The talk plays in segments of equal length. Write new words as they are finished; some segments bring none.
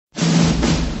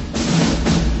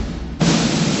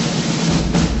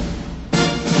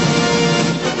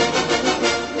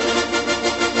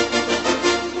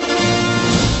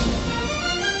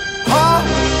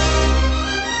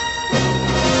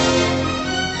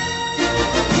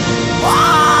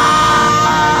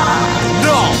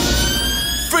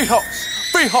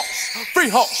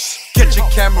NoFreeHoes. Get your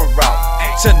camera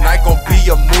out. Tonight gon' be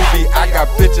a movie. I got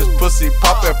bitches, pussy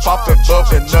poppin', bubbin'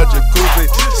 the jacuzzi.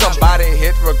 Somebody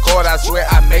hit record, I swear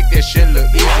I make this shit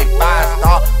look easy.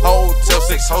 5-star hotel,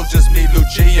 6 hoes, just me,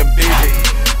 Luchie and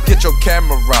BB. Get your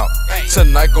camera out.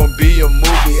 Tonight gon' be a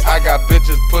movie. I got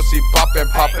bitches, pussy poppin',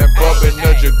 bubbin'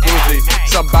 the jacuzzi.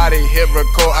 Somebody hit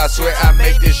record, I swear I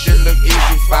make this shit look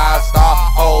easy. 5-star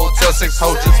hotel, 6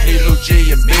 hoes, just me,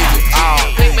 Luchie and BB.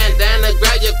 Big bandana,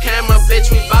 grab your camera,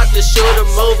 bitch, we bout to shoot a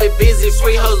movie. Busy,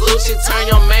 free hoes, Luchie, turn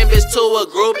your main bitch to a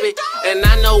groupie. And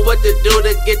I know what to do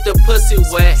to get the pussy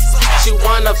wet. She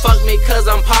wanna fuck me cause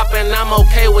I'm poppin', I'm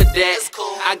okay with that.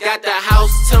 I got the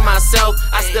house to myself,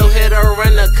 I still hit her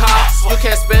in the car. You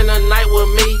can't spend a night with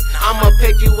me, I'ma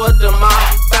pick you up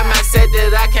tomorrow. Fat Mac said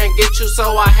that I can't get you,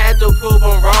 so I had to prove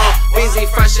him wrong. Busy,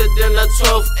 fresher than the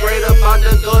 12th grade, about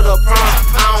to go to prom.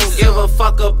 I don't give a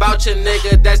fuck about your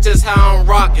nigga, that's just how I'm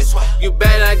rockin'. You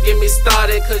better get me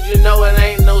started, cause you know it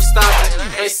ain't no stopping.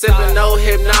 Ain't sippin' no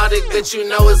hypnotic, bitch, you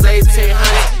know it's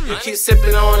 1800. You keep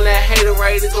sippin' on that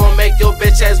Haterade, it's gon' make your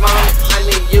bitch ass vomit. I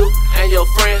need you and your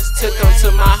friends to come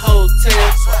to my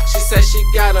hotel. She said she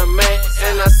got a man,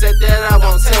 and I said that I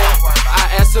won't tell. I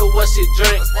asked her what she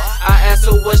drinks, I asked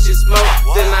her what she smoke,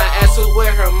 then I asked her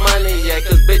where her money at,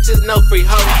 cause bitches no free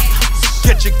hoes.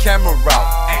 Get your camera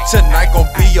out. Tonight gon'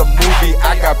 be a movie.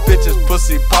 I got bitches,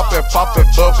 pussy poppin', bubbin'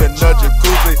 the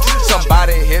jacuzzi.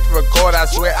 Somebody hit record, I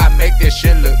swear I make this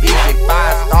shit look easy.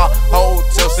 5-star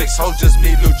hotel, 6 hoes, just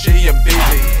me, Luchie and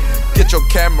BB. Get your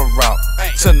camera out.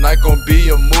 Tonight gon' be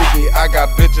a movie. I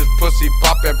got bitches, pussy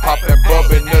poppin',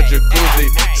 bubbin' the jacuzzi.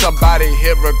 Somebody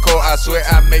hit record, I swear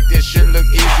I make this shit look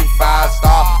easy.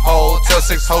 5-star hotel,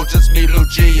 6 hoes, just me,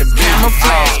 Luchie and I'ma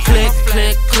flash, BB. click,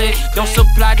 click, click. Don't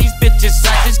supply these bitches,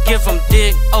 I just give them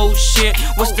dick. Oh shit,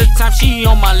 what's the time? She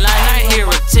on my line, I hear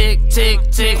a tick,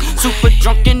 tick, tick. Super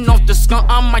drunk and off the skunk,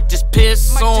 I might just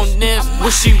piss on this.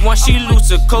 What she want, she lose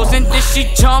her clothes and then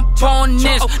she jump on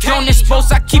this. Don't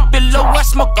expose, I keep it low, I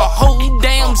smoke a whole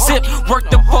damn zip. Work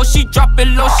the pole, she drop it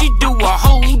low, she do a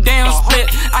whole damn split.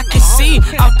 I can see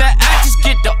out that I just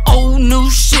get the old new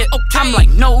shit. I'm like,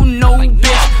 no,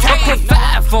 bitch, don't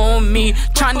provide for me.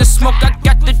 Tryna smoke, I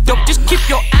got the dope, just keep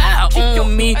your eye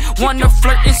on me. Wanna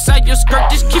flirt inside your skirt,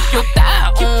 just keep your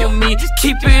thigh on me.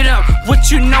 Keep it up, what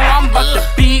you know, I'm about to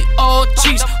be all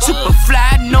cheeks. Super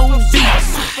fly, no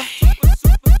beats.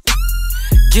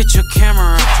 Get your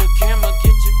camera out.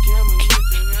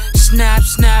 Snap,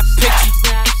 snap, picture.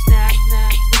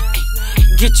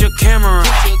 Get your camera out.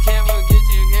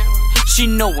 She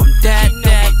know I'm that.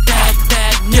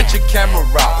 Get your camera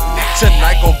out.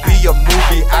 Tonight gon' be a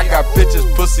movie. I got bitches,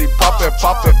 pussy poppin',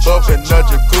 bubbin' the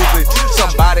jacuzzi.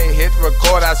 Somebody hit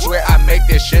record, I swear I make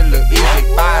this shit look easy.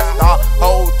 5-star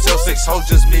hotel, 6 hoes,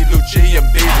 just me, Luchie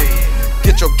and BB.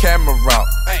 Get your camera out.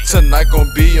 Tonight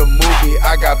gon' be a movie.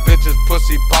 I got bitches,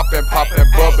 pussy poppin',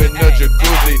 bubbin' the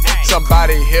jacuzzi.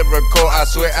 Somebody hit record, I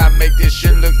swear I make this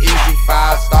shit look easy.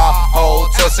 5-star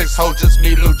hotel, 6 hoes, just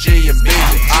me, Luchie and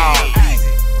BB.